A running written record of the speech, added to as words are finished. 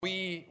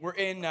We were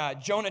in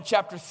Jonah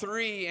chapter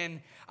 3,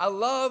 and I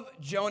love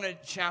Jonah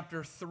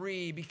chapter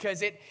 3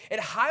 because it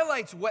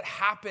highlights what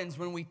happens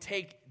when we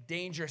take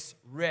dangerous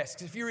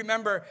risks. If you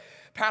remember,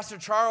 Pastor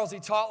Charles, he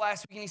taught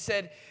last week, and he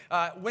said,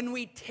 when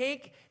we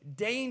take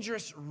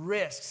dangerous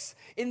risks,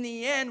 in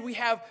the end, we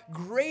have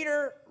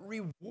greater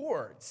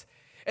rewards.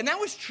 And that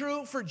was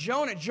true for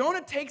Jonah.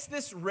 Jonah takes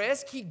this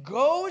risk. He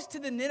goes to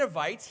the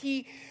Ninevites.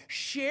 He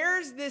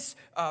shares this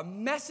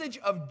message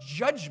of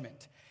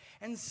judgment.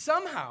 And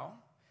somehow,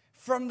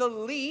 from the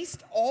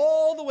least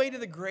all the way to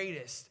the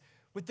greatest,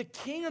 with the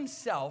king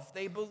himself,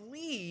 they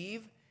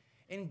believe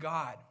in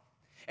God.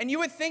 And you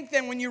would think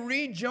then when you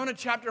read Jonah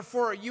chapter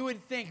 4, you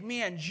would think,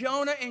 man,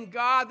 Jonah and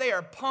God, they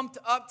are pumped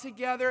up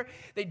together.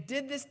 They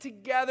did this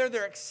together.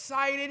 They're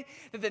excited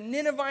that the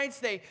Ninevites,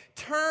 they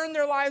turned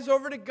their lives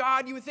over to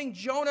God. You would think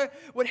Jonah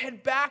would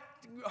head back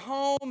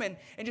home and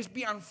just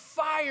be on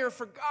fire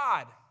for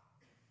God.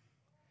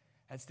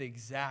 That's the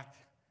exact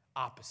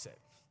opposite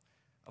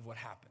of what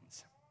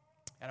happens.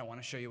 And I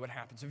want to show you what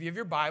happens. So if you have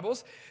your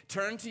Bibles,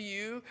 turn to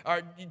your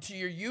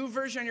U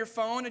version on your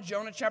phone to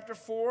Jonah chapter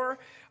 4.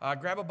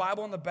 Grab a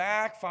Bible in the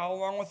back. Follow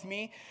along with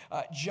me.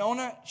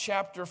 Jonah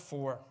chapter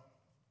 4.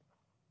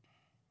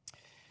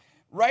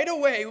 Right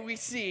away, we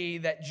see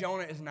that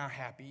Jonah is not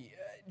happy.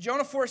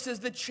 Jonah 4 says,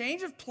 the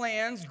change of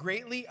plans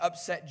greatly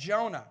upset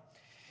Jonah,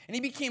 and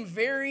he became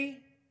very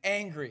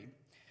angry.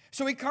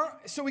 So he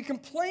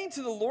complained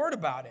to the Lord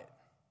about it.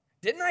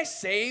 Didn't I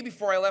say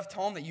before I left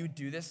home that you would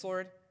do this,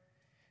 Lord?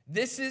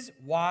 This is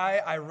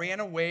why I ran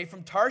away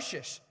from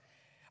Tarshish.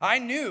 I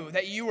knew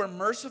that you were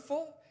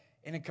merciful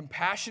and a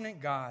compassionate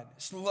God,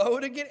 slow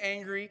to get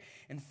angry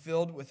and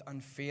filled with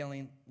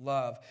unfailing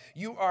love.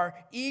 You are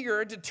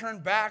eager to turn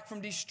back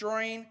from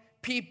destroying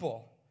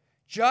people.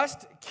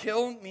 Just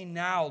kill me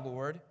now,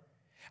 Lord.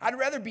 I'd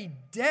rather be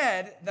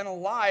dead than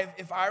alive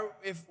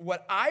if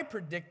what I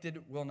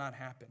predicted will not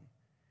happen.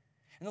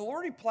 And the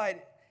Lord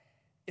replied,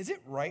 is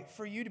it right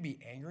for you to be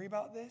angry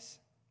about this?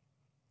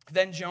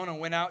 Then Jonah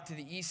went out to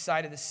the east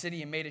side of the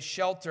city and made a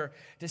shelter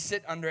to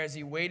sit under as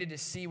he waited to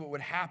see what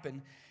would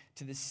happen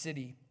to the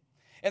city.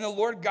 And the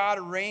Lord God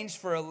arranged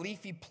for a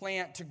leafy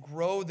plant to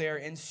grow there,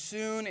 and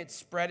soon it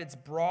spread its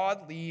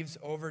broad leaves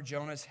over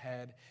Jonah's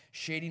head,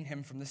 shading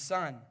him from the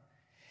sun.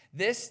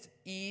 This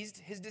eased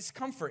his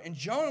discomfort, and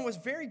Jonah was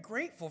very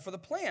grateful for the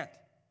plant.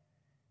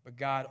 But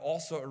God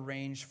also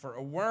arranged for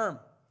a worm.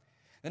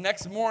 The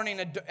next morning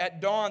at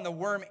dawn, the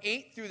worm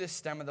ate through the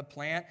stem of the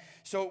plant,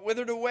 so it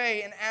withered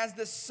away. And as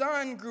the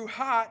sun grew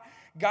hot,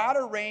 God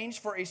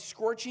arranged for a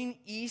scorching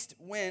east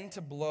wind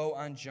to blow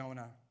on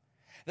Jonah.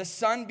 The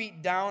sun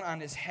beat down on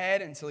his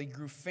head until he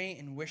grew faint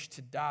and wished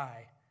to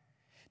die.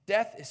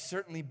 Death is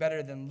certainly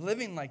better than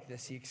living like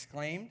this, he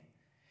exclaimed.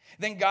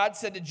 Then God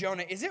said to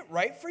Jonah, is it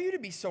right for you to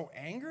be so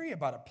angry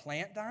about a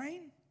plant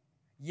dying?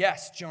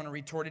 Yes, Jonah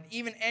retorted,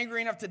 even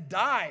angry enough to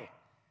die.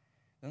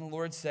 Then the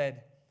Lord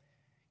said,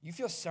 you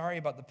feel sorry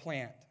about the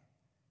plant,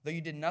 though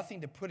you did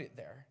nothing to put it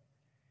there.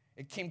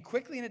 It came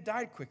quickly and it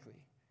died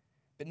quickly.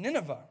 But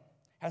Nineveh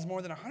has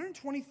more than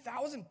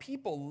 120,000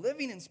 people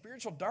living in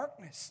spiritual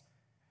darkness,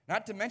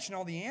 not to mention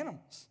all the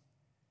animals.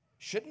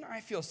 Shouldn't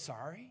I feel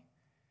sorry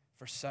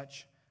for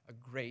such a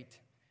great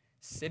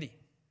city?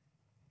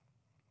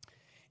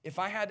 If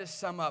I had to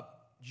sum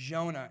up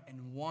Jonah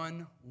in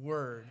one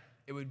word,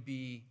 it would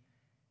be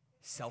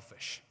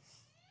selfish.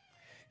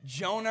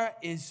 Jonah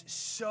is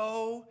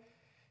so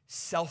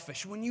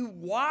selfish. When you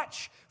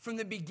watch from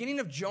the beginning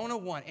of Jonah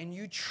 1 and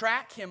you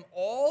track him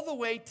all the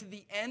way to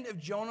the end of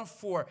Jonah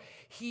 4,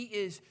 he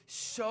is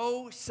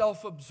so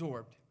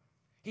self-absorbed.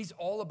 He's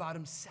all about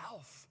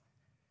himself.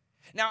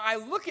 Now, I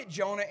look at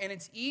Jonah and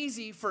it's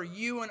easy for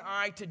you and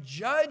I to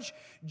judge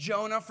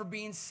Jonah for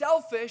being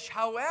selfish.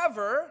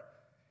 However,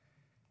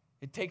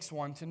 it takes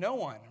one to know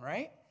one,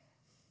 right?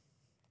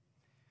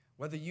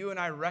 Whether you and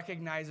I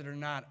recognize it or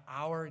not,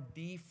 our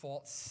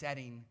default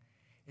setting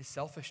is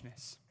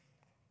selfishness.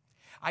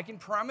 I can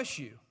promise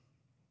you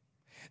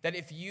that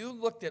if you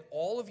looked at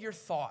all of your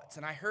thoughts,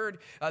 and I heard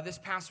this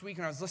past week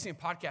when I was listening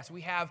to podcasts,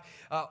 we have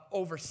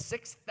over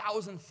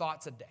 6,000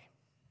 thoughts a day.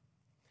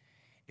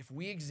 If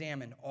we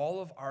examined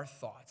all of our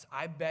thoughts,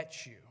 I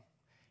bet you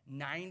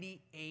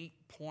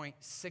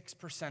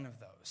 98.6% of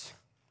those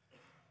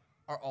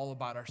are all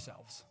about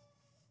ourselves.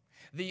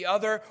 The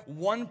other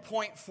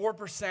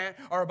 1.4%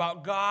 are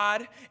about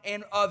God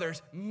and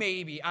others,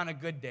 maybe on a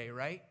good day,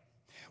 right?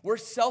 We're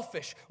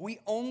selfish. We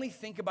only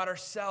think about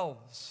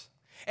ourselves.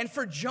 And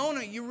for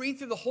Jonah, you read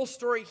through the whole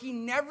story, he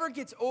never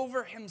gets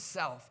over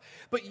himself.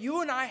 But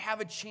you and I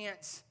have a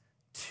chance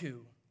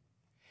too.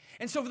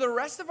 And so for the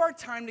rest of our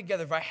time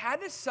together, if I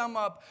had to sum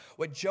up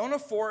what Jonah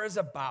 4 is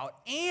about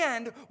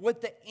and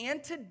what the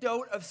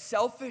antidote of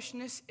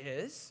selfishness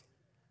is,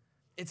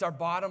 it's our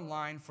bottom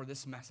line for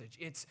this message.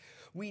 It's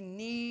we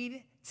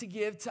need to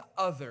give to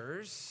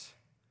others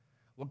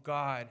what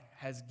God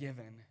has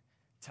given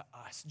to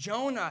us.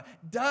 Jonah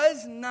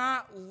does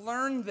not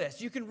learn this.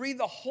 You can read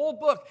the whole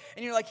book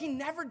and you're like, he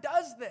never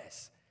does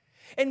this.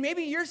 And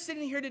maybe you're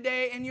sitting here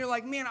today and you're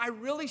like, man, I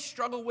really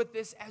struggle with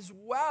this as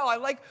well. I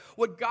like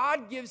what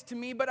God gives to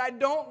me, but I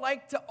don't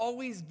like to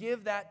always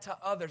give that to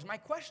others. My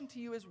question to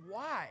you is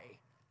why?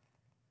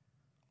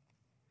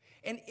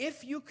 And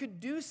if you could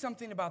do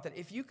something about that,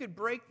 if you could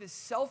break this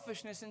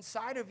selfishness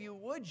inside of you,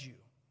 would you?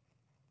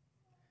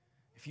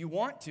 If you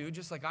want to,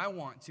 just like I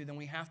want to, then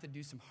we have to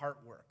do some heart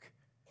work.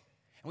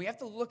 And we have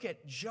to look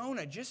at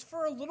Jonah just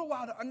for a little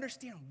while to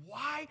understand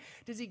why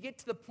does he get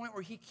to the point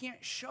where he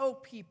can't show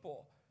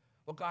people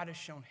what God has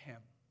shown him.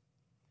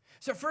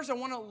 So first I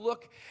want to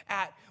look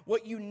at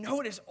what you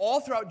notice all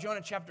throughout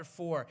Jonah chapter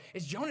 4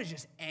 is Jonah's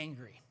just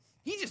angry.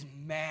 He's just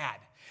mad.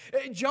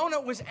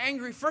 Jonah was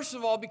angry, first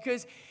of all,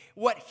 because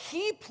what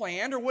he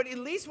planned, or at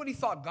least what he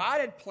thought God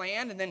had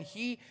planned, and then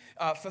he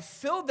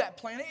fulfilled that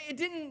plan, it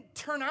didn't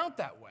turn out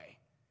that way.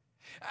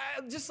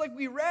 Just like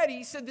we read,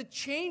 he said the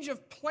change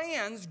of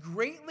plans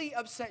greatly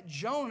upset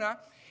Jonah,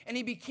 and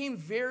he became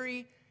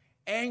very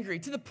angry,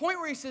 to the point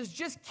where he says,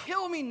 just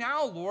kill me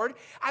now, Lord.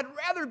 I'd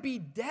rather be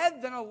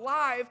dead than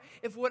alive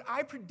if what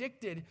I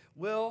predicted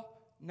will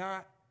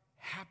not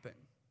happen.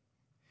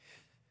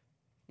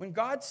 When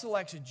God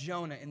selects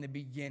Jonah in the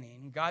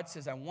beginning, God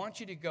says, I want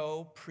you to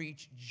go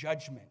preach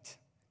judgment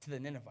to the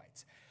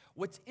Ninevites.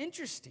 What's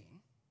interesting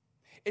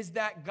is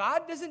that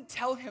God doesn't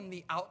tell him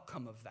the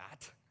outcome of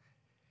that.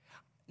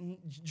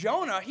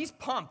 Jonah, he's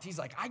pumped. He's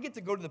like, I get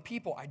to go to the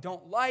people I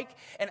don't like,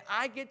 and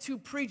I get to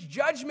preach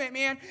judgment,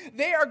 man.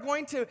 They are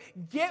going to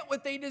get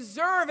what they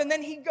deserve. And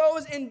then he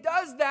goes and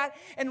does that.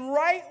 And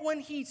right when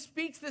he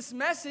speaks this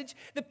message,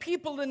 the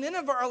people in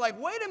Nineveh are like,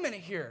 wait a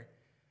minute here.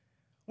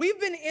 We've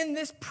been in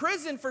this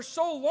prison for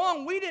so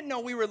long, we didn't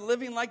know we were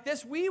living like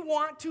this. We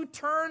want to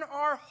turn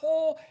our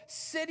whole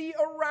city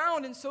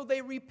around. And so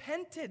they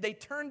repented. They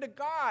turned to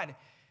God.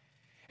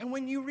 And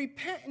when you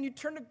repent and you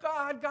turn to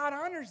God, God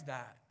honors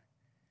that.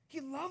 He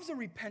loves a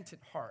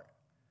repentant heart.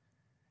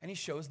 And he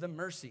shows them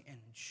mercy. And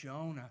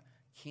Jonah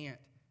can't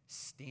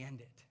stand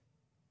it.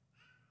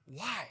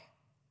 Why?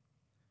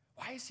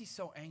 Why is he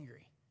so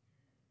angry?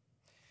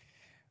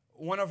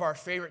 One of our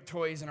favorite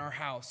toys in our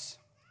house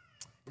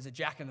is a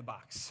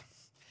Jack-in-the-Box.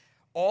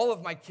 All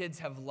of my kids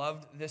have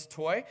loved this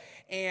toy.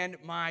 And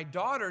my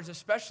daughters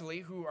especially,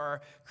 who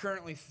are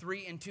currently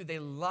 3 and 2, they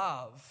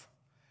love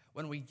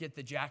when we get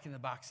the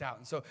Jack-in-the-Box out.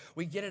 And so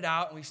we get it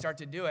out and we start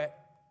to do it.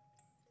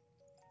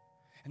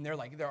 And they're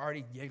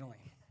already giggling.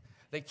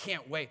 They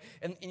can't wait.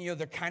 And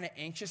they're kind of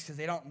anxious because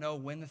they don't know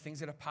when the thing's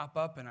going to pop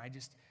up. And I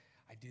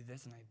do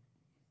this and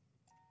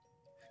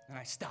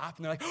I stop.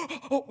 And they're like,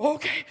 oh,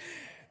 okay.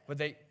 But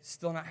they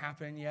still not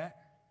happening yet.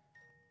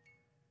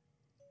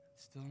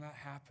 Still not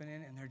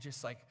happening. And they're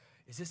just like,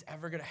 is this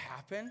ever going to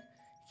happen?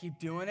 Keep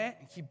doing it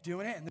and keep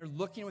doing it. And they're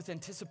looking with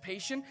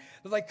anticipation.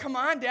 They're like, come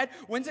on, Dad.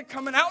 When's it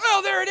coming out?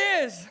 Oh, there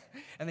it is.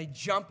 And they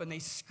jump and they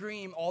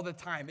scream all the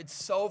time. It's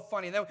so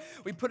funny. And then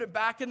we put it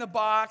back in the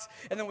box.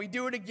 And then we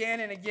do it again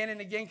and again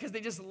and again because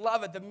they just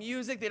love it. The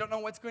music, they don't know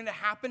what's going to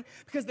happen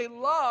because they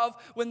love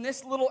when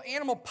this little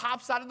animal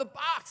pops out of the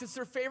box. It's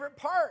their favorite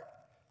part.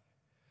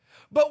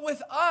 But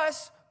with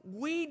us,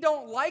 we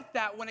don't like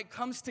that when it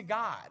comes to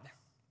God.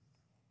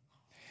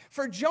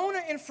 For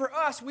Jonah and for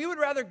us, we would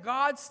rather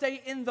God stay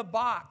in the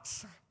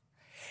box.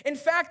 In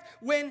fact,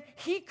 when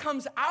he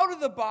comes out of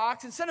the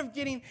box, instead of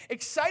getting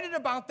excited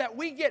about that,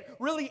 we get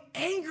really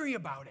angry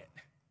about it.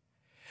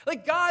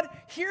 Like, God,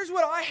 here's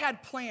what I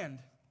had planned.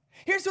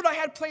 Here's what I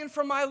had planned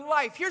for my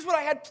life. Here's what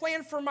I had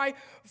planned for my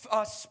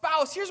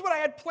spouse. Here's what I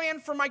had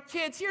planned for my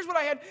kids. Here's what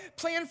I had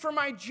planned for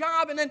my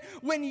job. And then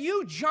when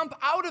you jump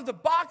out of the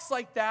box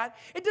like that,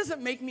 it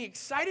doesn't make me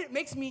excited. It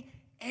makes me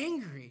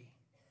angry.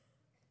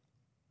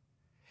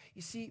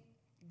 You see,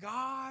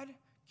 God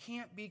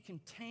can't be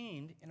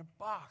contained in a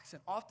box,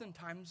 and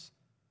oftentimes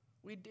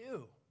we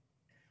do.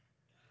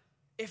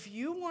 If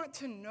you want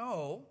to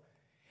know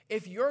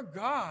if your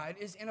God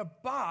is in a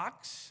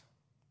box,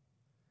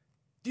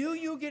 do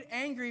you get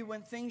angry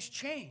when things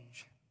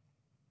change?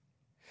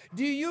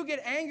 Do you get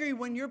angry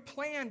when your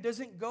plan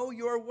doesn't go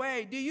your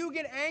way? Do you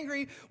get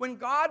angry when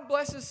God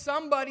blesses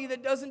somebody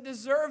that doesn't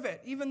deserve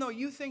it, even though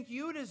you think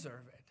you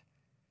deserve it?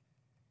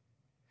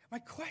 My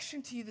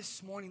question to you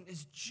this morning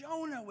is,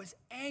 Jonah was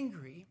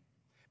angry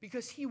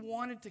because he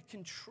wanted to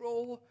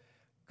control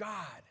God.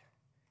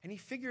 And he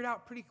figured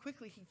out pretty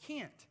quickly he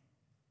can't.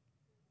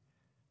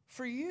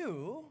 For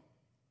you,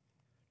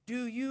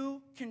 do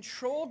you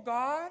control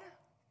God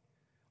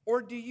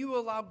or do you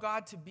allow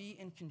God to be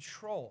in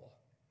control?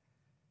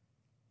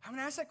 I'm going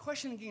to ask that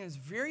question again. It's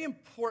very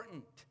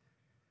important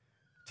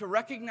to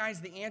recognize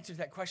the answer to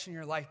that question in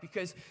your life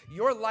because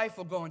your life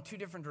will go in 2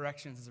 different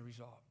directions as a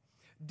result.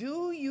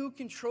 Do you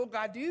control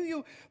God? Do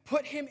you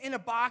put him in a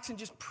box and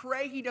just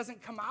pray he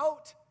doesn't come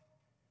out?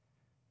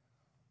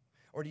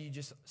 Or do you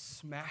just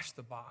smash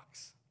the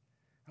box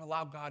and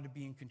allow God to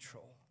be in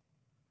control?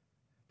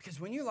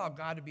 Because when you allow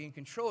God to be in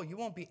control, you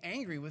won't be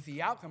angry with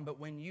the outcome, but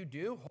when you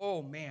do,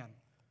 oh man,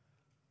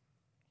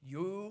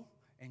 you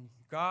And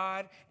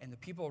God and the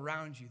people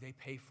around you, they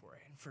pay for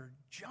it. And for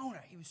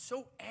Jonah, he was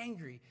so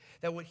angry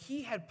that what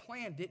he had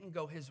planned didn't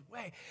go his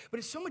way. But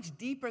it's so much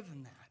deeper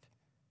than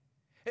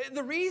that.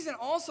 The reason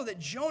also that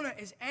Jonah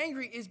is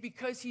angry is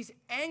because he's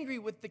angry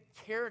with the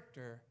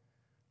character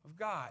of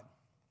God.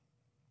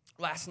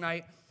 Last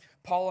night,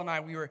 Paul and I,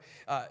 we were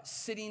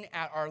sitting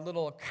at our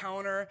little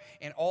counter,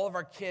 and all of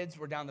our kids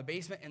were down in the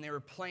basement, and they were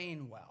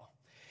playing well.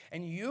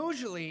 And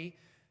usually,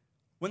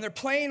 when they're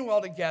playing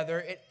well together,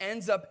 it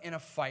ends up in a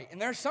fight. And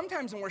there are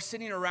sometimes when we're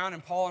sitting around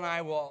and Paul and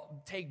I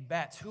will take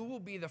bets, who will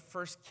be the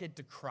first kid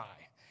to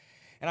cry?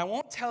 And I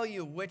won't tell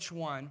you which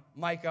one,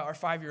 Micah, our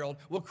 5-year-old,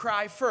 will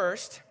cry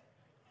first.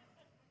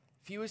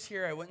 If he was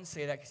here, I wouldn't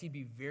say that because he'd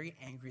be very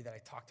angry that I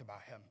talked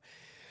about him.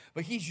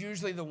 But he's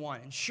usually the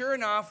one. And sure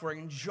enough, we're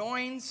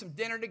enjoying some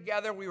dinner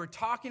together. We were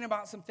talking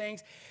about some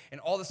things,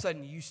 and all of a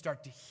sudden, you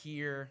start to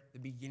hear the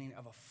beginning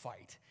of a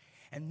fight.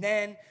 And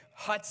then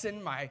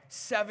Hudson, my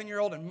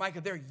 7-year-old, and Micah,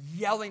 they're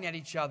yelling at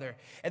each other.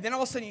 And then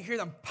all of a sudden you hear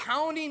them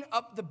pounding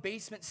up the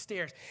basement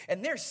stairs.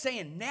 And they're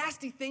saying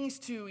nasty things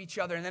to each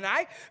other. And then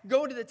I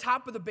go to the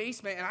top of the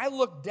basement and I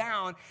look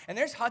down and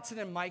there's Hudson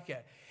and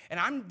Micah. And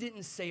I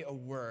didn't say a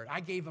word. I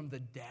gave them the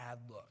dad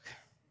look.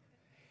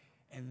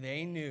 And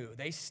they knew.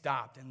 They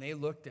stopped and they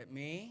looked at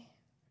me.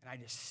 And I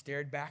just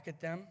stared back at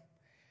them.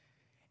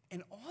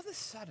 And all of a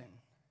sudden,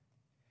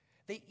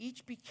 they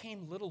each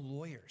became little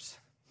lawyers.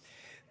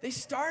 They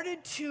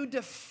started to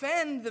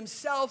defend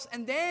themselves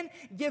and then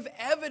give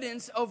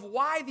evidence of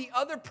why the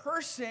other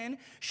person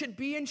should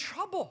be in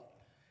trouble.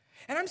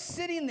 And I'm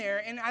sitting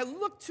there, and I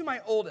look to my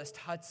oldest,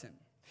 Hudson.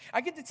 I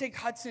get to take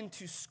Hudson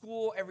to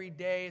school every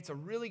day. It's a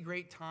really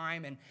great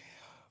time.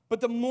 But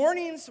the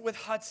mornings with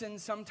Hudson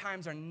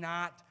sometimes are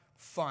not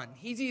fun.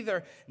 He's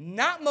either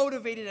not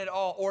motivated at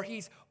all, or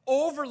he's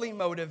overly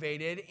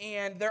motivated,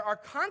 and there are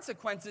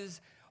consequences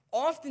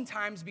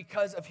oftentimes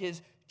because of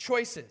his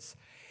choices.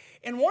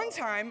 And one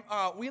time,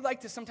 we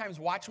like to sometimes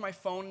watch my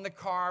phone in the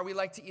car. We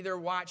like to either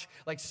watch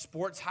like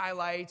sports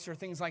highlights or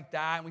things like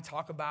that, and we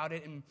talk about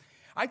it. And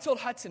I told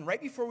Hudson right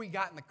before we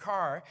got in the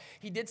car,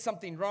 he did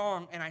something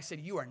wrong, and I said,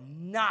 "You are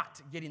not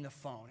getting the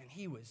phone." And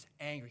he was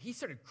angry. He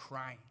started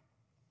crying.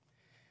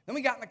 Then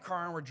we got in the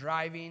car, and we're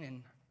driving,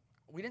 and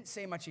we didn't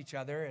say much to each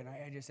other, and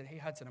I just said, "Hey,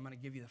 Hudson, I'm going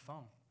to give you the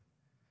phone."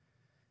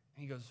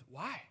 And he goes,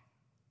 "Why?"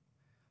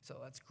 So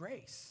that's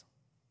grace.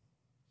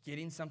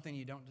 Getting something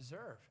you don't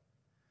deserve.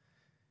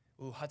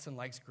 Ooh, Hudson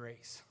likes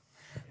grace.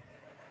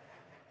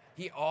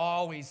 He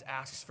always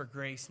asks for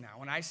grace now.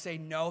 When I say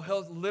no,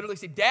 he'll literally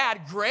say,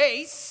 "Dad,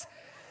 grace."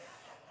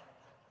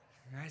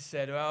 And I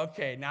said, "Well,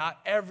 okay, not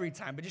every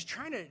time," but just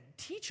trying to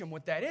teach him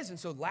what that is. And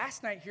so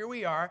last night, here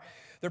we are.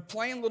 They're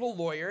playing little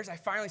lawyers. I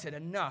finally said,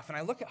 "Enough." And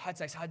I look at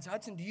Hudson. I said,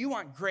 "Hudson, do you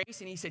want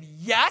grace?" And he said,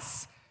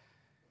 "Yes."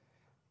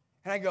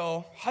 And I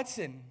go,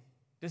 "Hudson,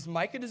 does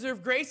Micah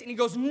deserve grace?" And he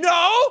goes,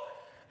 "No."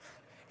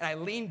 And I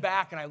leaned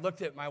back and I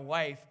looked at my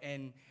wife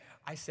and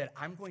I said,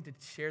 "I'm going to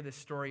share this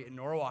story in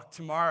Norwalk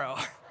tomorrow."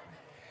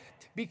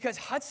 Because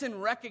Hudson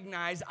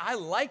recognized I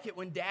like it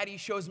when Daddy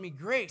shows me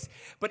grace.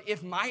 But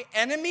if my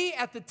enemy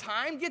at the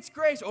time gets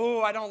grace,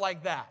 I don't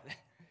like that.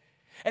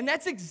 And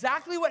that's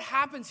exactly what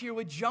happens here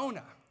with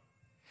Jonah.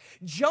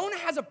 Jonah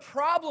has a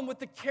problem with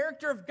the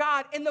character of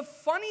God. And the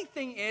funny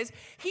thing is,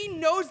 he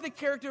knows the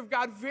character of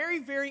God very,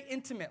 very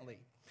intimately.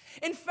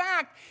 In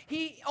fact,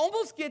 he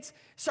almost gets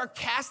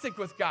sarcastic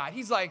with God.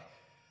 He's like,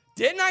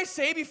 "Didn't I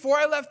say before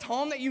I left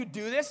home that you would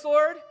do this,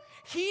 Lord?"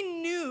 He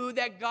knew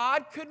that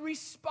God could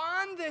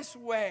respond this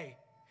way.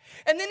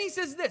 And then he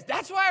says this,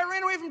 "That's why I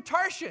ran away from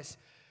Tarshish."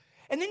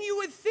 And then you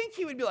would think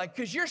he would be like,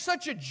 "Because you're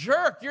such a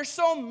jerk. You're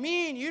so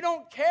mean. You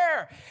don't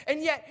care."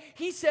 And yet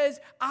he says,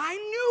 "I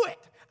knew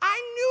it. I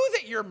knew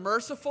that you're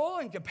merciful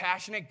and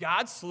compassionate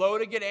God, slow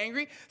to get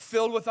angry,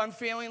 filled with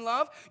unfailing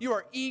love. You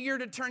are eager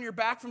to turn your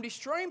back from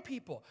destroying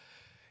people."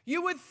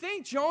 You would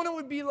think Jonah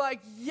would be like,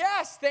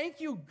 "Yes,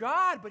 thank you,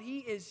 God," but he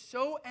is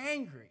so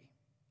angry.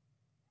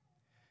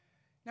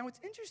 Now,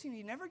 what's interesting,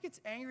 he never gets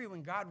angry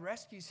when God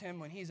rescues him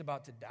when he's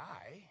about to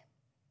die.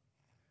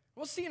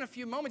 We'll see in a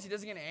few moments he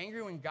doesn't get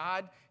angry when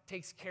God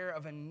takes care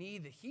of a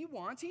need that he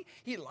wants.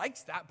 He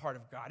likes that part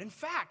of God. In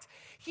fact,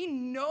 he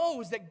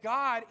knows that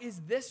God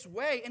is this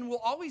way and will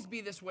always be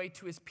this way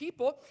to his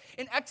people.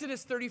 In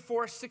Exodus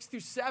 34,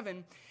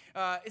 6-7,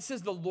 it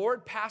says, "The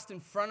Lord passed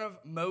in front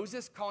of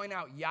Moses, calling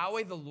out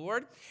Yahweh the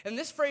Lord." And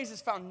this phrase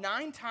is found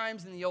 9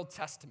 times in the Old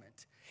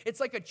Testament. It's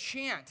like a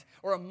chant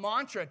or a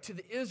mantra to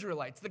the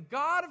Israelites. The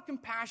God of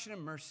compassion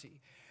and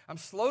mercy. I'm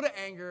slow to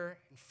anger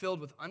and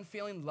filled with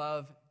unfailing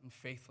love and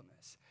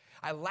faithfulness.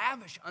 I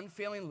lavish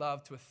unfailing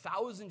love to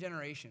 1,000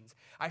 generations.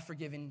 I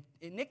forgive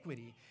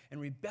iniquity and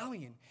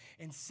rebellion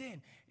and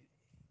sin.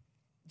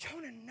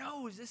 Jonah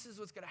knows this is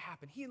what's going to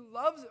happen. He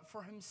loves it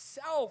for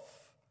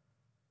himself,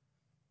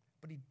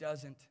 but he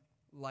doesn't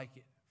like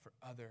it for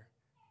other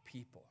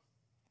people.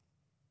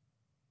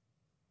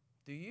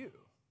 Do you?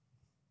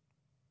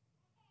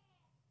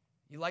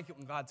 You like it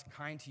when God's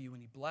kind to you,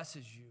 when he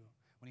blesses you,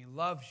 when he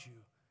loves you,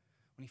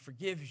 when he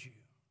forgives you.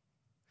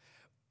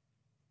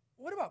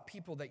 what about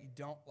people that you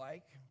don't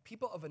like?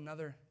 People of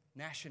another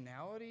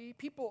nationality?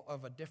 People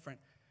of a different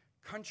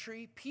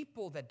country?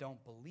 People that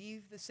don't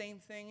believe the same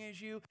thing as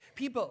you?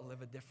 People that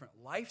live a different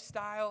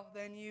lifestyle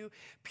than you?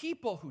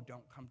 People who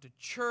don't come to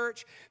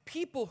church?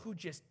 People who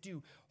just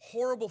do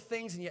horrible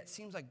things and yet it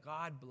seems like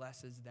God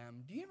blesses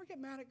them. Do you ever get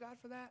mad at God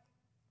for that?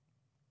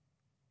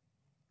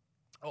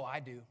 Oh, I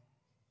do.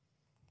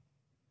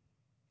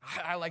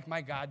 I like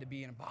my God to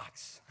be in a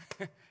box.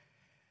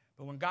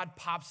 But when God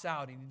pops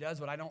out and he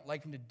does what I don't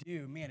like him to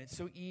do, man, it's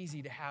so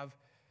easy to have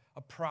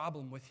a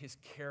problem with his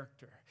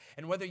character.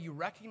 And whether you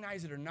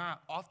recognize it or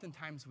not,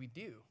 oftentimes we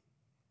do.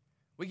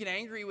 We get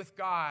angry with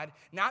God,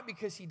 not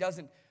because he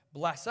doesn't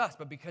bless us,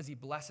 but because he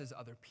blesses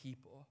other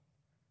people.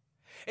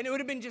 And it would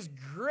have been just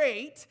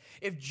great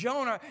if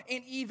Jonah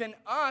and even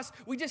us,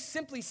 we just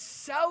simply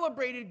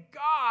celebrated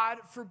God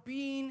for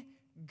being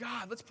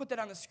God. Let's put that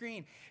on the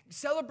screen.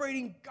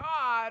 Celebrating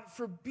God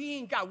for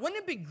being God.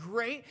 Wouldn't it be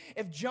great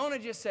if Jonah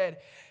just said,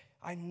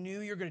 I knew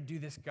you were going to do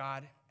this,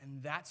 God,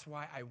 and that's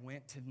why I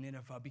went to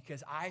Nineveh,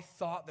 because I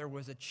thought there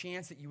was a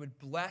chance that you would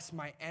bless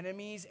my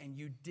enemies, and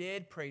you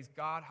did. Praise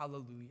God.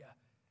 Hallelujah.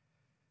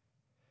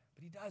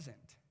 But he doesn't.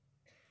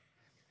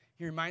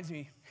 He reminds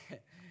me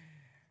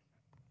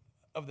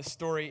of the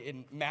story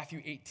in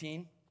Matthew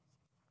 18,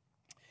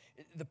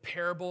 the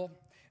parable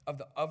of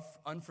the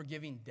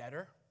unforgiving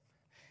debtor.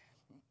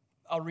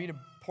 I'll read a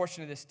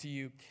portion of this to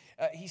you.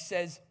 He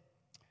says,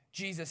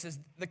 Jesus says,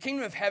 the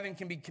kingdom of heaven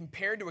can be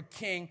compared to a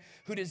king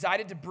who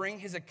decided to bring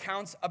his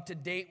accounts up to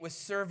date with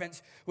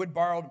servants who had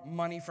borrowed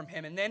money from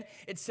him. And then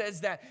it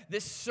says that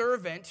this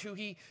servant who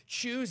he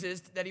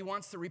chooses that he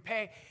wants to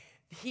repay,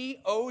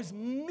 he owes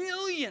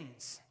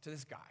millions to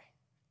this guy.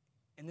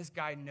 And this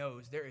guy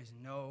knows there is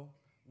no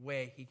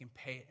way he can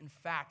pay it. In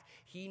fact,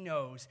 he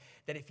knows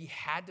that if he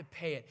had to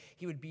pay it,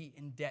 he would be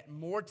in debt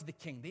more to the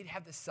king. They'd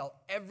have to sell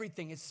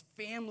everything. His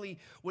family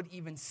would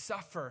even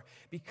suffer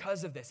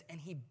because of this.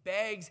 And he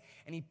begs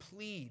and he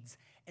pleads.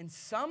 And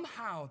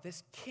somehow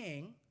this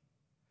king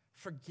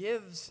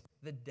forgives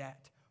the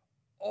debt.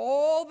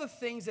 All the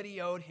things that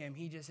he owed him,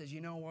 he just says,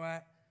 you know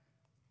what?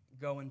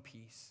 Go in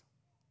peace.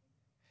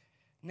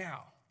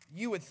 Now,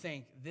 you would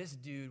think this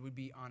dude would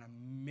be on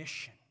a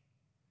mission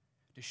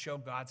to show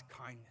God's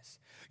kindness.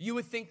 You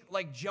would think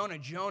like Jonah.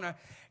 Jonah,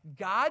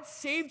 God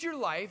saved your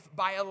life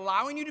by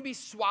allowing you to be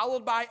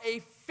swallowed by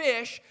a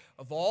fish.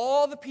 Of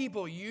all the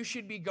people, you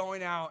should be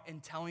going out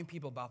and telling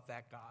people about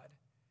that God.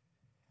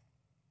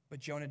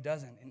 But Jonah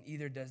doesn't, and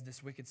either does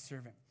this wicked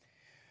servant.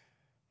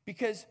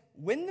 Because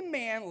when the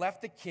man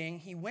left the king,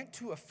 he went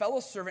to a fellow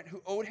servant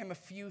who owed him a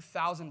few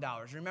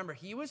 $1,000s. Remember,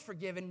 he was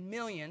forgiven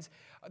millions.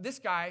 This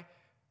guy,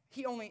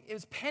 it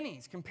was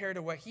pennies compared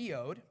to what he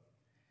owed.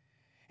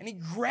 And he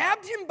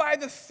grabbed him by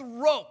the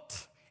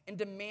throat and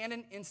demanded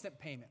instant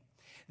payment.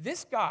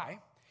 This guy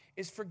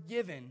is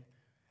forgiven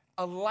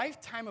a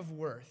lifetime of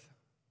worth.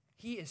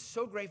 He is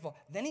so grateful.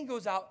 Then he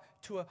goes out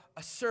to a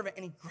servant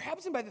and he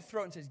grabs him by the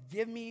throat and says,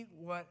 give me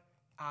what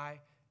I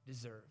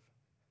deserve.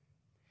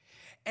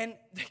 And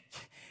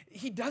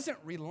he doesn't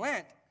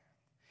relent.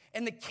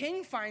 And the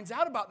king finds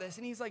out about this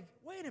and he's like,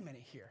 wait a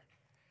minute here.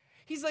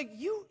 He's like,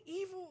 you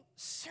evil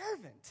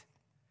servant.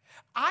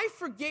 I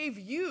forgave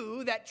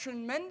you that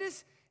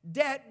tremendous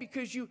debt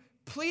because you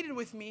pleaded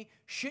with me.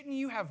 Shouldn't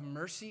you have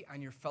mercy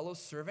on your fellow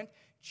servant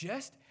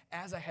just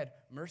as I had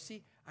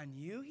mercy on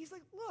you? He's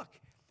like, look,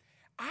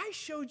 I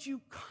showed you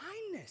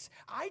kindness.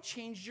 I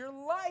changed your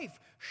life.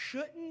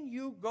 Shouldn't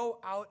you go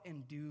out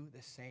and do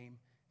the same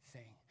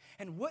thing?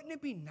 And wouldn't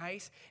it be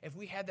nice if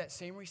we had that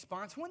same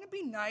response? Wouldn't it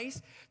be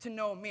nice to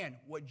know, man,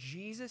 what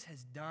Jesus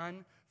has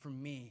done for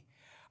me?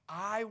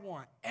 I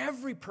want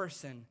every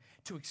person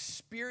to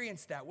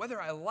experience that,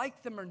 whether I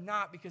like them or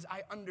not, because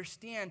I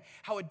understand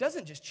how it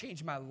doesn't just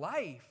change my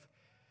life,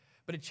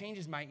 but it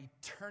changes my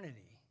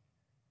eternity.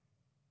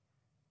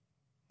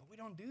 But we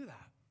don't do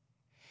that.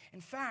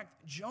 In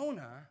fact,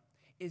 Jonah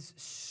is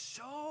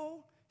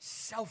so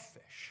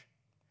selfish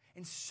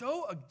and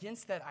so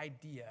against that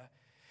idea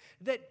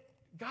that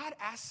God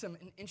asks him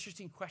an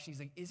interesting question. He's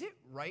like, is it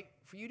right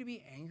for you to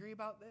be angry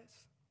about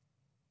this?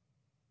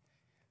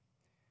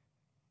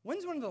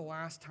 When's one of the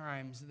last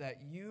times that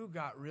you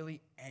got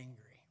really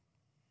angry?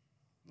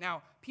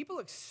 Now, people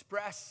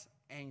express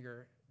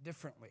anger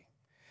differently.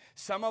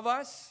 Some of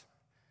us,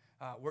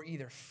 we're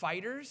either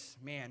fighters.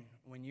 Man,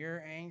 when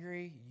you're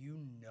angry, you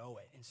know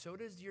it. And so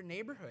does your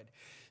neighborhood.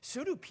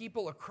 So do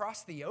people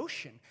across the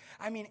ocean.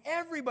 I mean,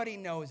 everybody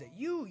knows it.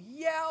 You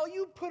yell,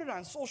 you put it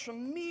on social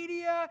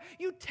media,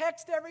 you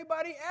text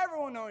everybody,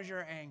 everyone knows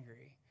you're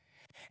angry.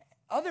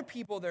 Other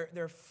people,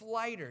 they're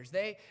flighters.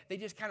 They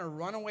just kind of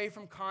run away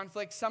from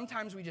conflict.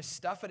 Sometimes we just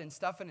stuff it and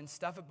stuff it and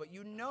stuff it, but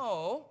you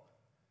know,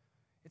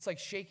 it's like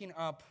shaking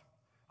up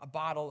a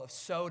bottle of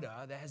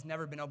soda that has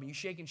never been opened. You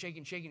shake and shake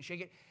and shake and shake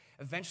it.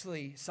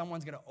 Eventually,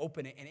 someone's going to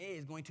open it, and it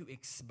is going to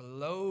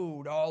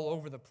explode all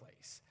over the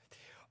place.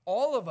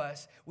 All of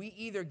us, we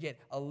either get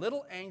a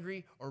little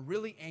angry or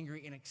really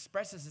angry, and it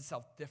expresses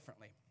itself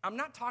differently. I'm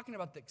not talking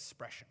about the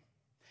expression.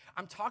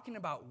 I'm talking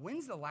about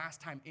when's the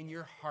last time in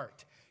your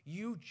heart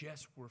you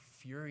just were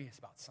furious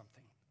about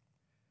something?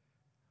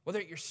 Whether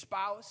at your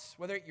spouse,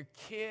 whether at your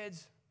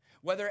kids,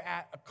 whether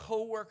at a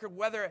coworker,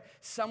 whether at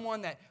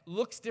someone that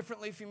looks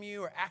differently from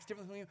you or acts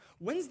differently from you,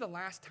 when's the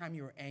last time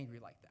you were angry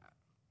like that?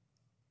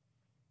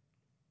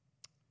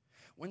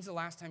 When's the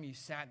last time you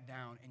sat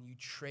down and you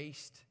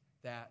traced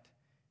that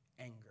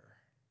anger?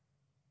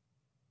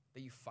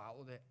 That you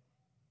followed it?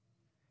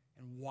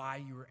 And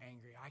why you were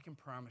angry? I can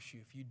promise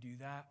you, if you do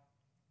that,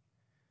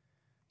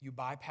 you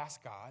bypass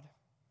God,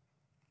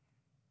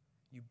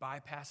 you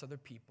bypass other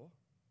people,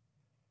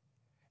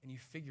 and you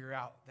figure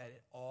out that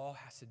it all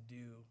has to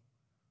do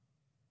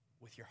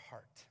with your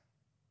heart.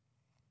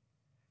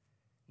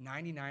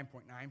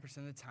 99.9%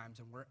 of the times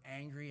when we're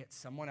angry at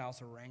someone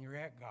else or we're angry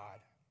at God,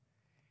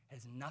 it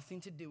has nothing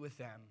to do with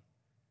them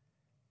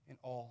and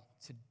all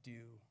to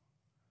do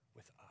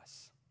with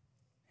us.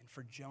 And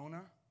for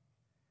Jonah,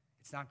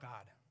 it's not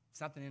God. It's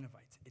not the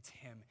Ninevites. It's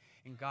him.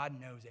 And God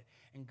knows it.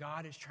 And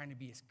God is trying to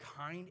be as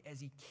kind as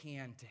he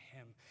can to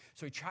him.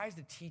 So he tries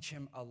to teach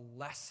him a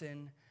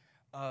lesson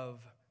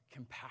of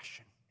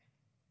compassion.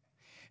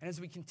 And as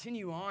we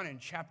continue on in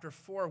chapter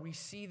 4, we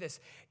see this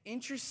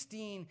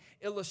interesting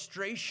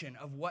illustration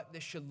of what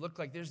this should look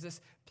like. There's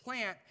this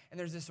plant and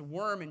there's this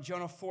worm in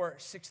Jonah 4,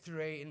 6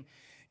 through 8. And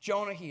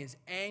Jonah, he is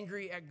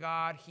angry at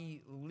God.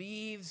 He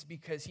leaves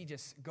because he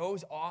just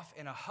goes off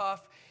in a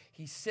huff.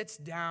 He sits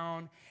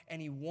down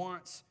and he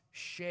wants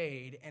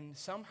shade. And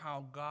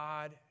somehow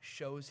God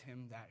shows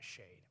him that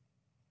shade.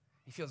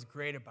 He feels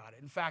great about it.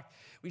 In fact,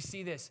 we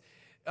see this.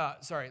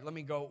 Let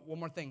me go one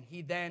more thing.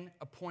 He then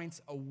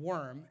appoints a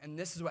worm, and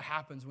this is what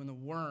happens when the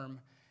worm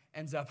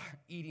ends up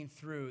eating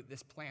through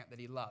this plant that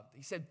he loved.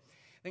 He said,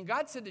 then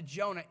God said to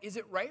Jonah, is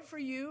it right for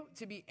you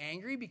to be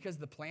angry because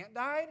the plant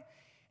died?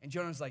 And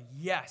Jonah was like,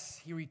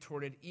 yes, he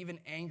retorted, even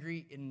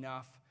angry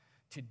enough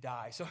to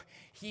die. So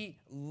he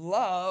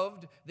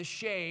loved the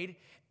shade,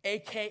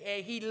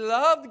 a.k.a. he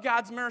loved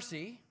God's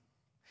mercy.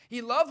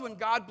 He loved when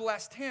God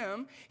blessed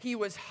him. He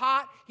was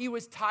hot. He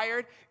was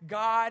tired.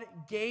 God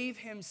gave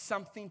him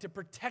something to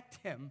protect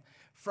him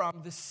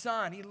from the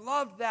sun. He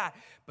loved that,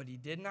 but he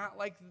did not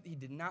like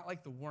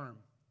the worm.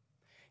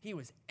 He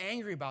was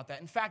angry about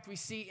that. In fact, we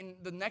see in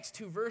the next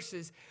two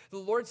verses, the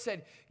Lord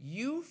said,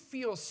 you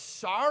feel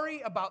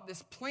sorry about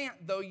this plant,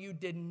 though you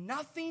did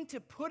nothing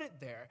to put it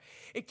there.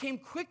 It came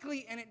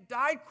quickly and it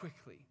died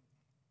quickly.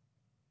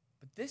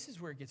 But this is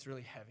where it gets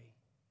really heavy.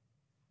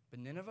 But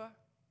Nineveh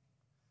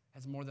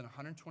has more than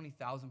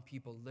 120,000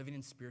 people living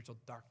in spiritual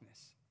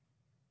darkness,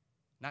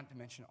 not to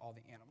mention all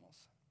the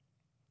animals.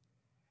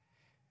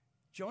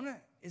 Jonah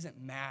isn't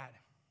mad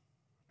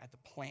at the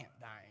plant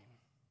dying.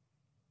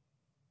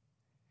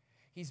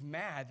 He's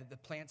mad that the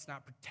plant's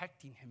not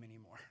protecting him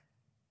anymore.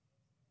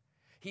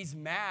 He's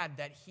mad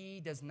that he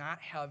does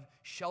not have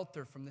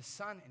shelter from the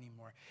sun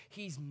anymore.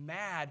 He's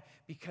mad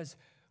because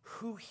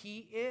who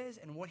he is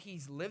and what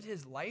he's lived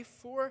his life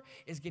for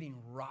is getting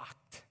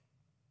rocked.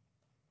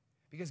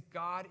 Because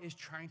God is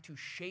trying to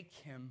shake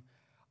him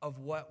of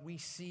what we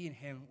see in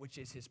him, which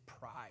is his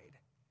pride.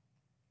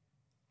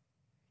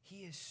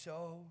 He is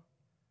so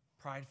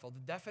prideful.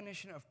 The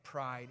definition of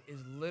pride is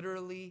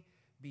literally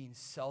being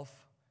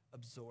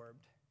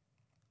self-absorbed.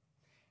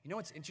 You know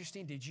what's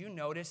interesting? Did you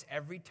notice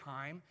every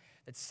time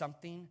that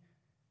something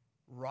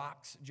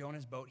rocks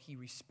Jonah's boat, he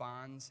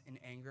responds in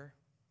anger?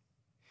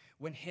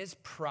 When his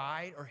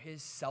pride or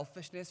his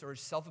selfishness or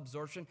his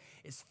self-absorption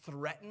is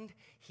threatened,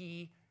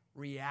 he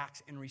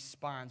reacts and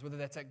responds, whether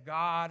that's at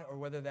God or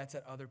whether that's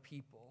at other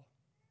people.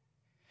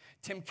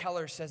 Tim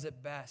Keller says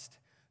it best,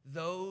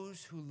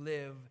 those who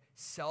live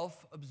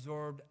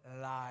self-absorbed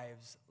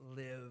lives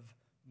live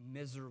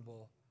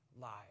miserable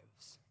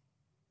lives.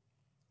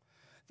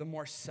 The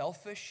more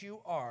selfish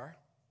you are,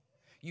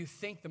 you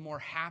think the more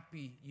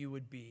happy you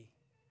would be.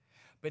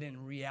 But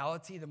in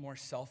reality, the more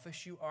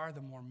selfish you are,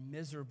 the more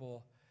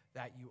miserable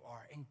that you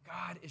are. And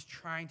God is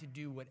trying to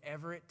do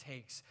whatever it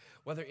takes,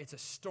 whether it's a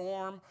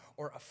storm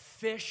or a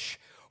fish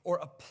or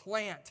a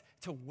plant,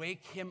 to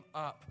wake him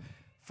up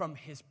from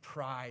his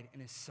pride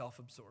and his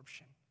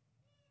self-absorption.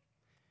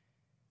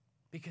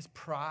 Because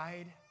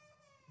pride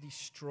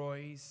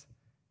destroys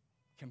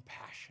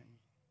compassion.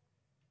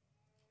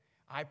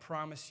 I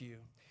promise you,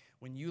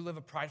 when you live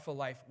a prideful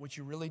life, what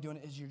you're really doing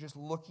is you're just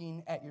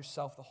looking at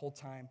yourself the whole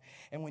time.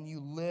 And when you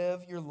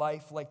live your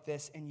life like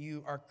this and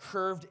you are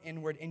curved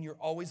inward and you're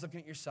always looking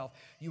at yourself,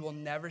 you will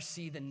never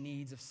see the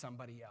needs of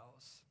somebody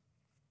else.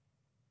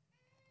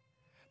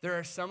 There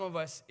are some of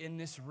us in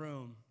this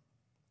room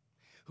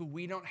who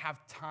we don't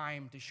have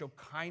time to show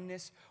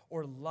kindness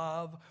or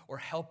love or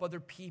help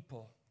other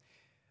people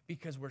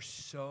because we're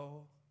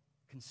so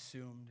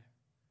consumed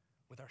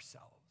with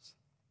ourselves.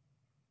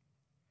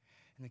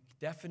 And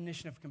the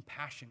definition of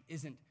compassion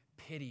isn't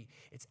pity.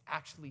 It's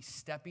actually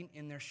stepping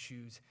in their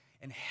shoes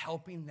and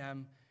helping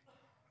them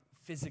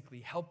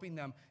physically, helping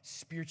them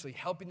spiritually,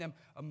 helping them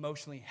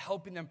emotionally,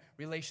 helping them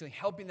relationally,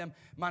 helping them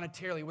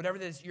monetarily, whatever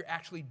it is, you're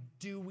actually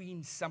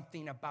doing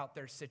something about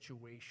their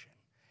situation.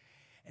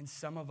 And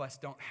some of us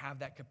don't have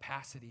that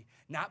capacity,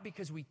 not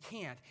because we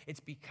can't, it's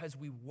because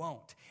we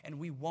won't. And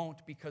we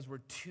won't because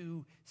we're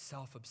too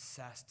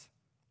self-obsessed.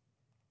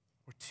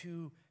 We're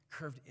too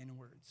curved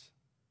inwards.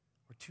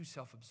 We're too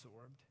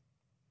self-absorbed.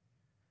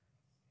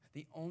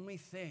 The only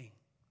thing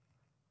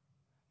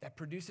that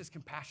produces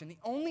compassion, the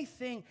only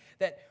thing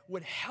that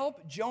would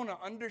help Jonah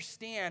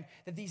understand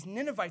that these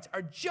Ninevites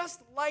are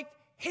just like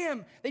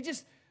him, they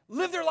just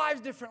live their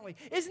lives differently.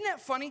 Isn't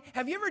that funny?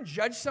 Have you ever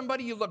judged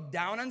somebody, you look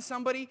down on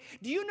somebody?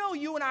 Do you know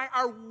you and I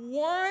are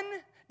one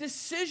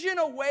decision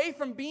away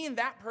from being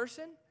that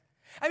person?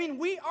 I mean,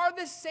 we are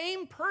the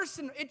same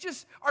person. It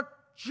just, our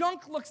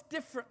junk looks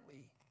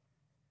differently.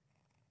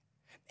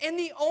 And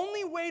the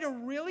only way to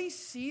really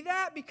see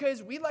that,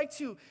 because we like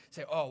to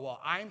say, oh, well,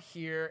 I'm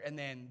here, and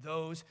then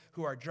those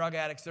who are drug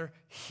addicts are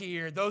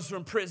here, those who are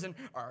in prison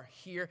are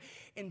here.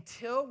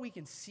 Until we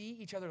can see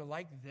each other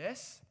like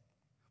this,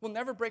 we'll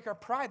never break our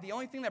pride. The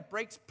only thing that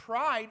breaks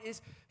pride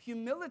is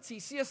humility.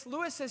 C.S.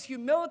 Lewis says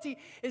humility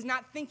is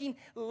not thinking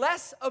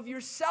less of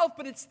yourself,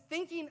 but it's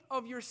thinking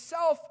of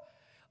yourself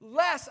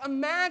less.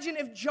 Imagine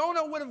if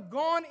Jonah would have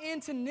gone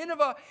into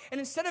Nineveh, and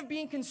instead of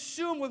being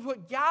consumed with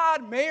what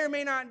God may or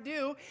may not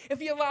do, if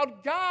he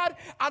allowed God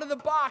out of the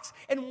box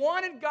and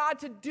wanted God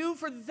to do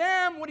for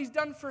them what he's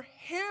done for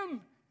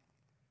him,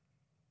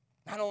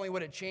 not only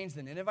would it change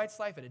the Ninevites'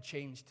 life, it had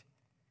changed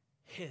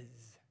his.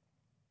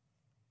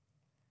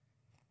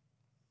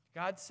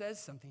 God says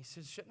something. He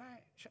says, shouldn't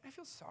I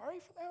feel sorry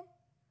for them?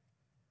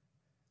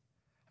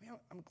 I mean,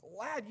 I'm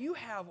glad you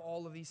have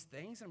all of these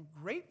things. I'm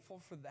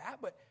grateful for that,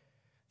 but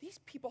these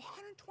people,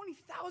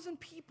 120,000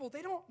 people,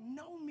 they don't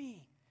know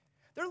me.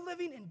 They're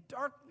living in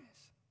darkness.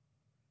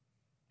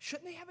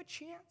 Shouldn't they have a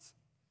chance?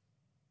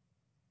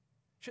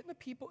 Shouldn't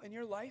the people in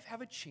your life have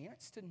a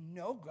chance to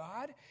know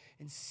God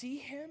and see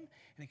him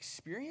and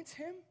experience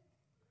him?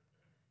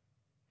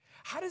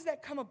 How does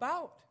that come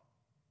about?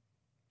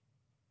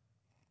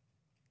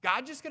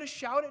 God just going to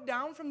shout it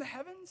down from the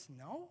heavens?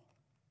 No.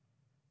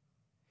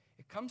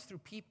 It comes through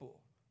people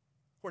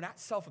who are not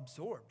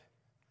self-absorbed,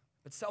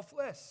 but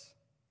selfless,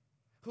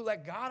 who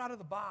let God out of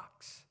the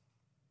box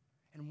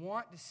and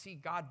want to see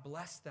God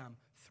bless them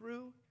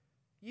through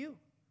you.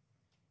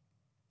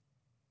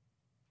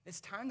 It's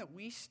time that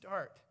we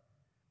start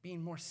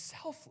being more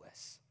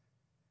selfless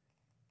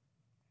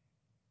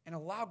and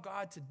allow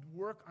God to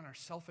work on our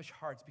selfish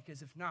hearts,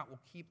 because if not, we'll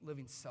keep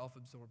living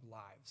self-absorbed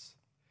lives.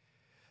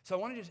 So I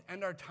want to just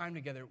end our time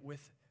together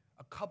with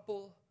a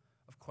couple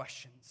of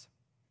questions.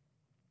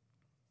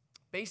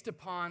 Based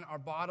upon our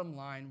bottom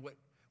line, what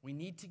we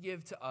need to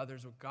give to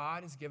others, what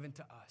God has given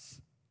to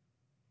us.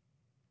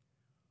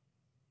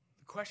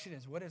 The question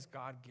is, what has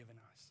God given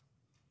us?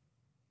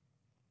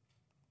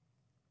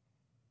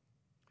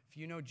 If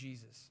you know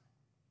Jesus,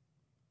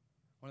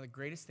 one of the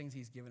greatest things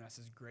he's given us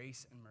is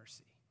grace and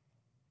mercy.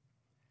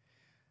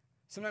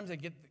 Sometimes I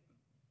get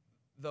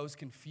those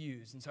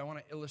confused, and so I want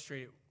to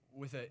illustrate it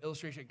with an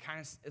illustration. It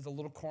kind of is a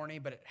little corny,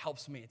 but it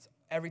helps me. It's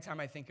every time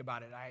I think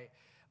about it, I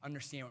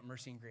understand what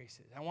mercy and grace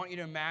is. I want you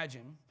to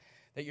imagine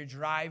that you're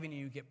driving and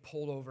you get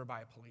pulled over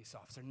by a police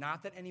officer.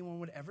 Not that anyone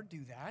would ever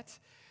do that.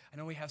 I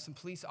know we have some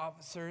police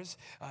officers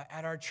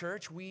at our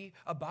church. We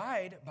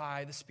abide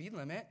by the speed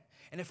limit.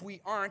 And if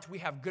we aren't, we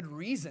have good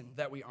reason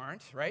that we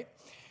aren't, right?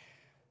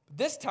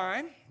 This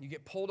time, you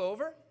get pulled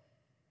over.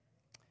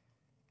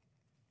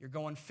 You're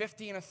going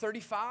 50 and a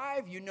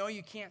 35. You know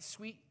you can't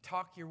sweet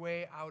talk your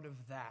way out of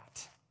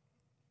that.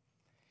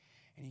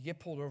 And you get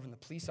pulled over, and the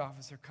police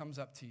officer comes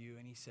up to you,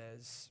 and he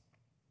says,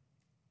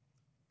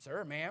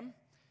 "Sir, ma'am,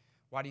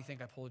 why do you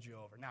think I pulled you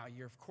over?" Now,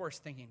 you're, of course,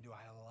 thinking, do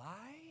I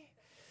lie?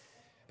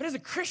 But as a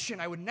Christian,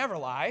 I would never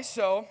lie,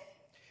 so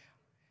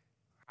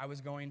I was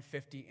going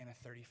 50 and a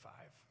 35.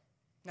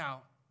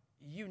 Now,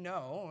 you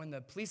know, and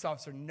the police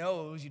officer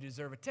knows you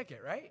deserve a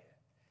ticket, right?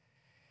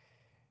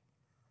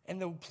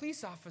 And the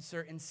police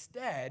officer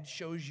instead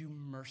shows you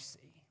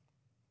mercy,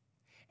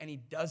 and he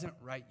doesn't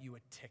write you a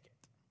ticket.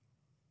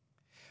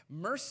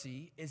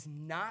 Mercy is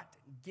not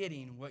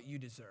getting what you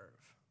deserve.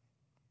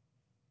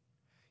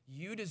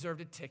 You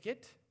deserved a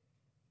ticket.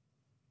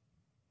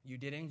 You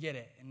didn't get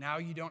it, and now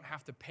you don't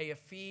have to pay a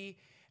fee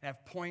and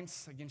have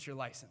points against your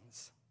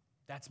license.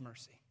 That's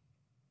mercy.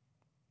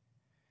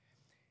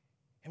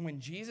 And when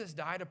Jesus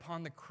died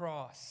upon the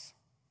cross,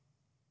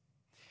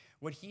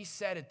 what he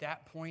said at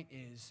that point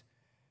is,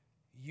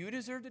 you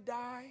deserve to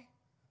die,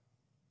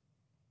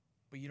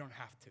 but you don't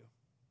have to.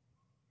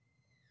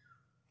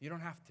 You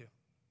don't have to.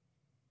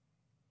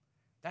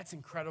 That's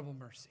incredible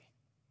mercy.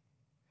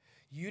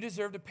 You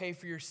deserve to pay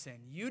for your sin.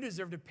 You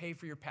deserve to pay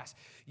for your past.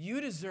 You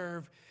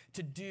deserve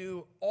to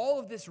do all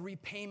of this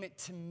repayment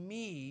to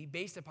me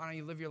based upon how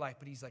you live your life.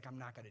 But he's like, I'm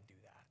not going to do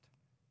that.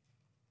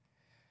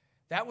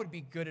 That would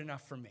be good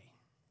enough for me.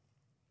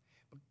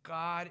 But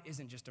God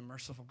isn't just a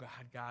merciful God.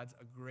 God's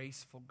a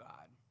graceful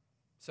God.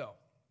 So,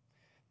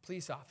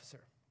 police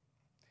officer,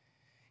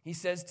 he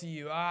says to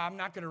you, I'm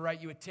not going to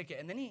write you a ticket.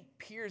 And then he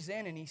peers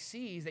in and he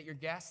sees that your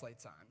gas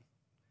light's on.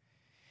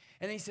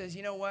 And he says,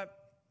 you know what?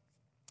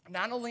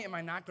 not only am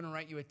I not going to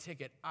write you a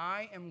ticket,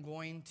 I am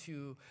going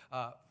to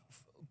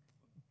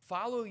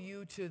follow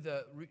you to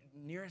the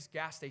nearest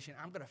gas station.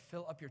 I'm going to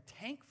fill up your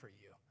tank for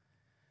you.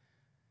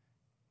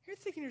 You're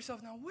thinking to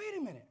yourself, now, wait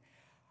a minute.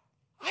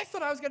 I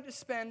thought I was going to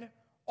spend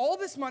all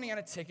this money on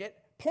a ticket,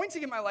 points to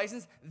get my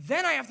license,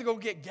 then I have to go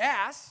get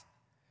gas.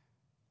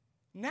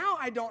 Now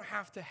I don't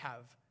have to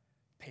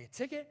pay a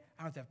ticket,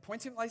 I don't have to have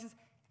points to get my license,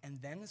 and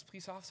then this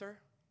police officer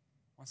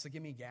wants to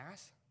give me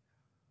gas?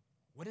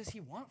 What does he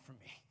want from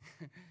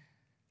me?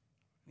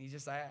 And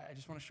I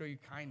just want to show you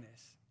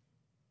kindness.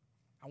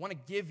 I want to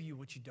give you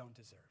what you don't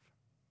deserve.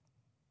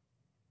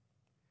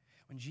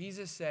 When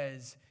Jesus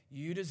says,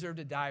 you deserve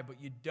to die, but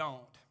you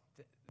don't,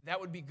 that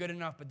would be good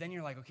enough. But then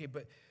you're like, okay,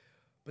 but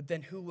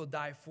then who will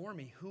die for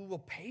me? Who will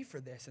pay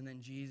for this? And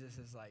then Jesus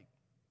is like,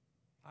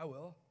 I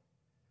will.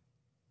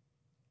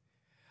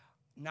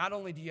 Not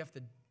only do you have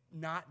to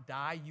not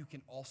die, you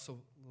can also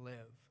live.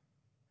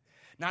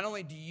 Not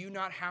only do you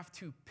not have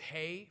to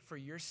pay for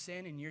your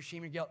sin and your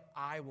shame and guilt,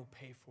 I will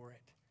pay for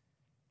it.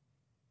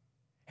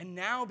 And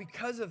now,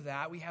 because of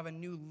that, we have a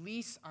new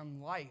lease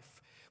on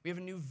life. We have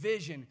a new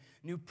vision,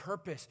 new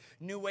purpose,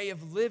 new way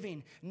of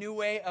living, new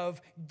way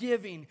of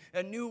giving,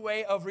 a new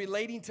way of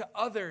relating to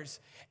others.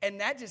 And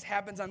that just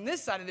happens on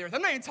this side of the earth.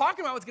 I'm not even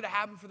talking about what's going to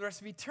happen for the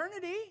rest of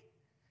eternity.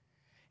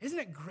 Isn't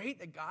it great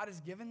that God has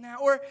given that?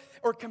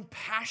 Or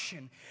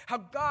compassion. How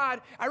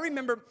God, I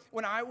remember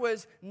when I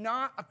was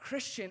not a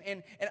Christian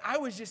and I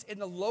was just in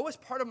the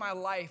lowest part of my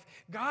life,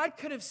 God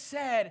could have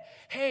said,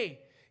 hey,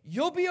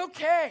 you'll be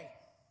okay.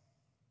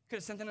 Could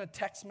have sent in a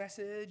text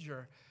message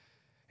or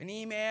an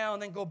email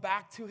and then go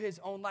back to his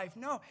own life.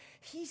 No,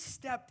 he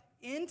stepped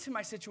into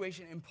my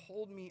situation and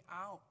pulled me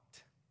out.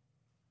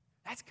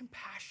 That's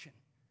compassion.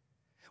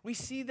 We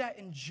see that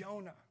in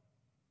Jonah.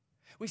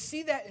 We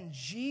see that in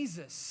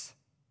Jesus.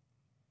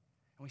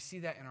 And we see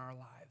that in our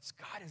lives.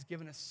 God has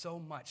given us so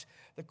much.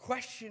 The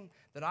question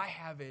that I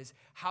have is,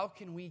 how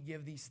can we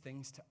give these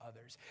things to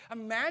others?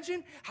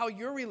 Imagine how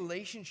your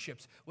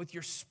relationships with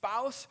your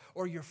spouse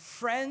or your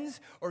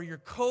friends or your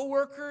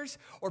coworkers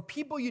or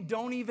people you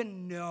don't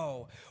even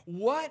know,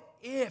 what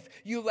if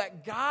you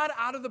let God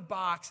out of the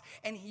box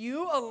and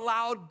you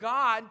allowed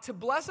God to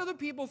bless other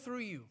people through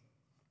you?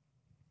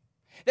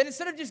 That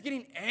instead of just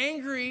getting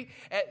angry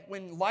at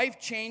when life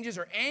changes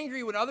or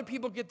angry when other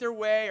people get their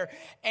way or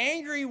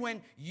angry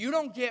when you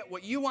don't get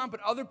what you want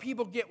but other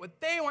people get what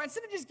they want,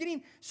 instead of just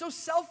getting so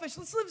selfish,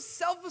 let's live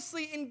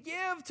selflessly and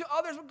give to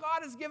others what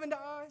God has given to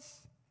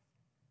us.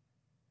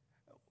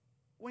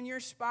 When your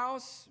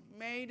spouse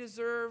may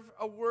deserve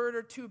a word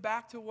or two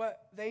back to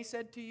what they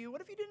said to you,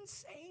 what if you didn't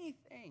say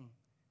anything?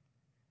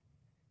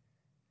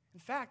 In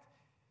fact,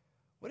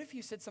 what if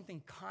you said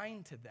something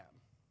kind to them?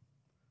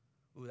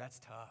 Ooh, that's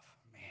tough.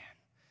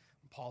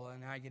 Paula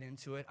and I get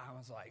into it, I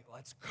was like,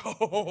 let's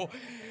go.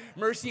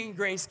 Mercy and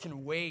grace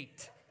can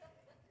wait.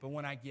 But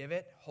when I give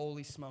it,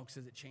 holy smokes,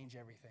 does it change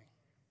everything.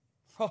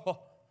 Oh,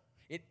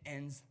 it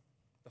ends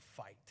the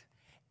fight.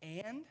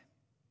 And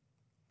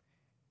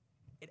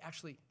it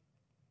actually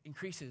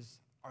increases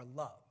our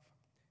love.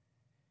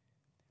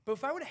 But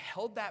if I would have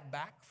held that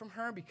back from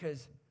her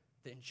because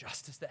the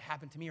injustice that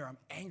happened to me or I'm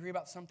angry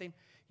about something,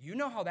 you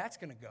know how that's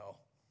going to go.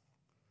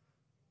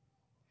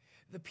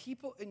 The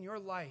people in your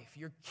life,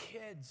 your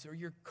kids or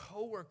your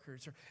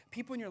coworkers or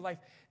people in your life,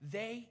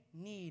 they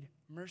need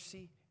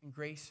mercy and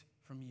grace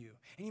from you.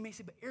 And you may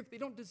say, but Eric, they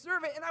don't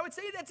deserve it. And I would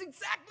say that's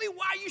exactly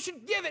why you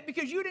should give it,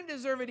 because you didn't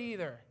deserve it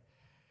either.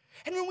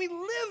 And when we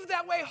live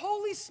that way,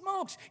 holy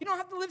smokes, you don't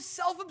have to live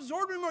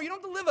self-absorbed anymore. You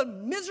don't have to live a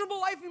miserable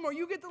life anymore.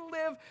 You get to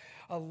live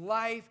a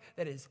life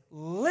that is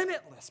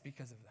limitless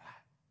because of that.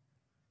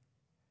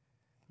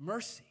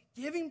 Mercy,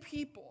 giving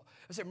people.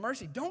 I say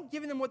mercy, don't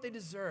giving them what they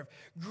deserve.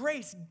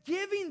 Grace,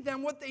 giving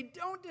them what they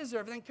don't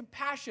deserve. And then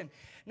compassion,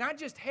 not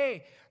just,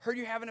 hey, heard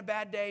you're having a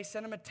bad day,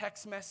 send them a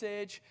text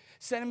message,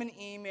 send them an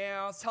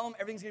email, tell them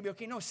everything's going to be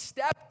okay. No,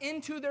 step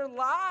into their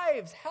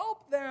lives,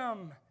 help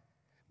them.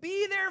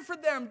 Be there for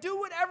them. Do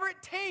whatever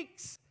it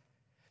takes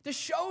to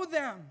show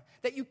them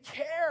that you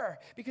care,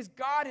 because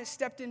God has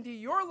stepped into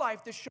your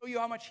life to show you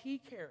how much he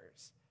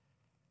cares.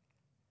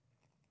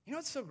 You know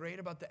what's so great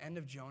about the end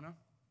of Jonah?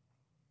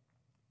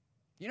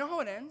 You know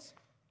how it ends?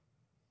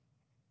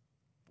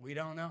 We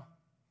don't know.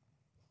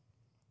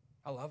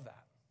 I love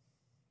that.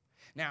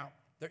 Now,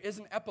 there is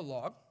an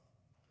epilogue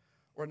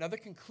or another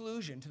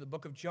conclusion to the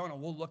book of Jonah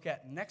we'll look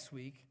at next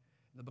week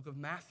in the book of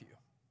Matthew.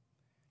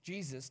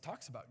 Jesus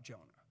talks about Jonah.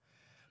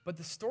 But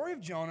the story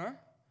of Jonah,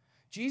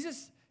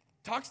 Jesus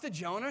talks to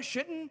Jonah,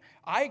 shouldn't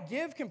I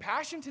give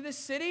compassion to this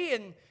city?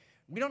 And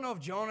we don't know if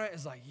Jonah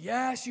is like,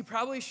 yes, you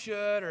probably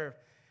should, or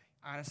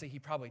honestly, he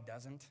probably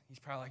doesn't. He's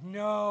probably like,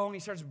 no, and he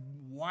starts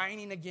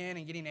whining again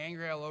and getting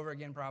angry all over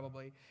again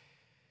probably.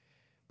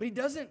 But he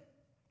doesn't,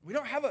 we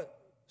don't have a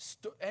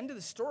end of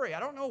the story. I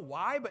don't know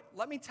why, but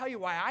let me tell you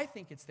why I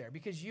think it's there.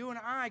 Because you and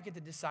I get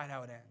to decide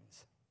how it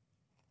ends.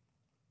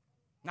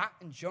 Not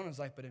in Jonah's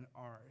life, but in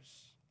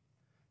ours.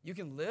 You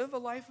can live a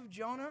life of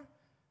Jonah,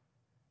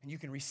 And you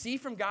can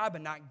receive from God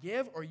but not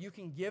give, or you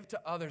can give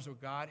to others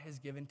what God has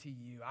given to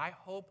you. I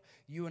hope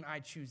you and I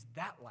choose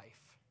that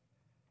life.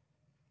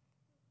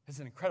 It's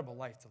an incredible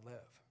life to live.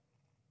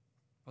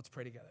 Let's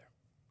pray together.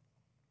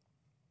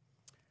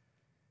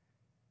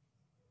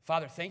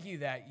 Father, thank you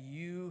that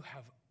you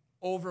have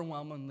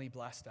overwhelmingly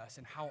blessed us,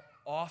 and how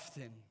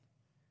often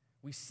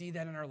we see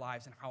that in our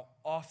lives, and how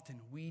often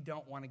we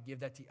don't want to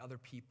give that to other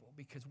people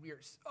because we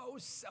are so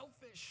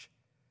selfish.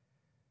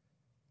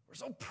 We're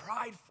so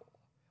prideful.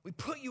 We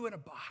put you in a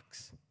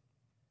box.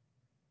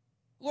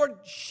 Lord,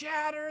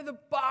 shatter the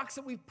box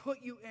that we've put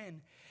you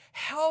in.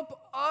 Help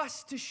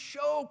us to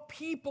show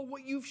people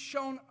what you've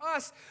shown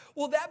us.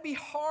 Will that be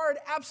hard?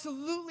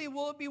 Absolutely.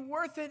 Will it be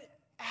worth it?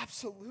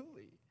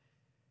 Absolutely.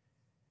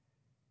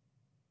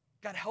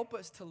 God, help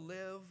us to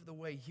live the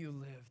way you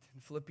lived.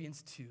 In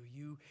Philippians 2,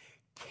 you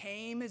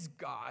came as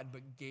God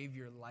but gave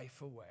your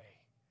life away.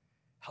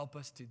 Help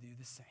us to do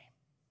the same.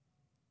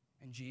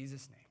 In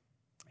Jesus' name.